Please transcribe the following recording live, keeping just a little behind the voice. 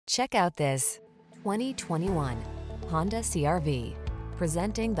Check out this 2021 Honda CR-V.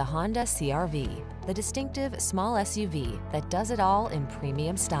 Presenting the Honda CR-V, the distinctive small SUV that does it all in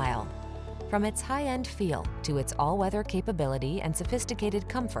premium style. From its high-end feel to its all-weather capability and sophisticated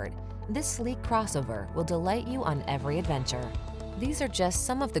comfort, this sleek crossover will delight you on every adventure. These are just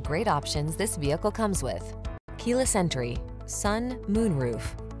some of the great options this vehicle comes with: keyless entry, sun, moonroof,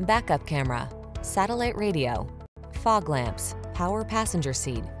 backup camera, satellite radio, fog lamps, power passenger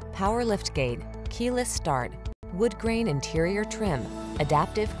seat, power liftgate, keyless start, Woodgrain interior trim,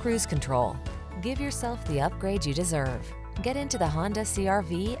 adaptive cruise control. Give yourself the upgrade you deserve. Get into the Honda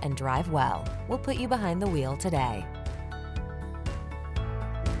CR-V and drive well. We'll put you behind the wheel today.